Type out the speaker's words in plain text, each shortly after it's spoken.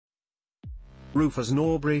Roofers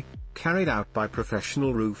Norbury, carried out by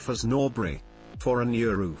professional roofers Norbury. For a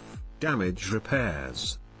new roof, damage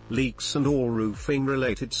repairs, leaks and all roofing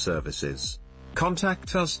related services.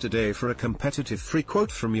 Contact us today for a competitive free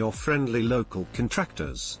quote from your friendly local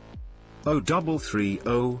contractors.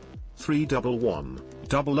 0330 311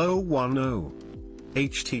 0010.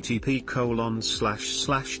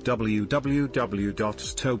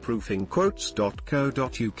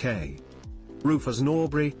 http://www.toproofingquotes.co.uk. Roofers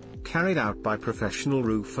Norbury, carried out by professional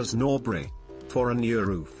roofers Norbury. For a new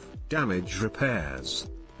roof, damage repairs,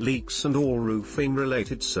 leaks and all roofing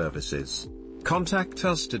related services. Contact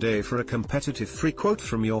us today for a competitive free quote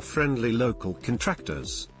from your friendly local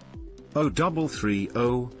contractors.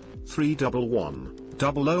 0330 311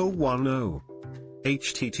 0010.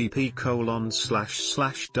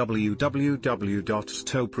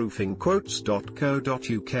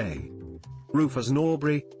 http://www.toproofingquotes.co.uk. Roofers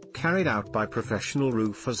Norbury, carried out by professional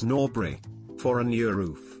roofers Norbury. For a new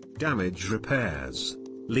roof, damage repairs,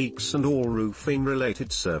 leaks and all roofing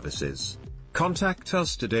related services. Contact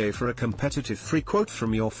us today for a competitive free quote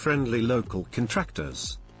from your friendly local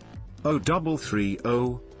contractors.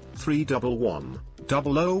 0330 311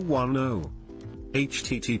 0010.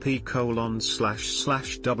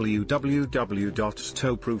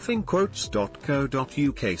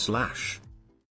 http://www.toproofingquotes.co.uk/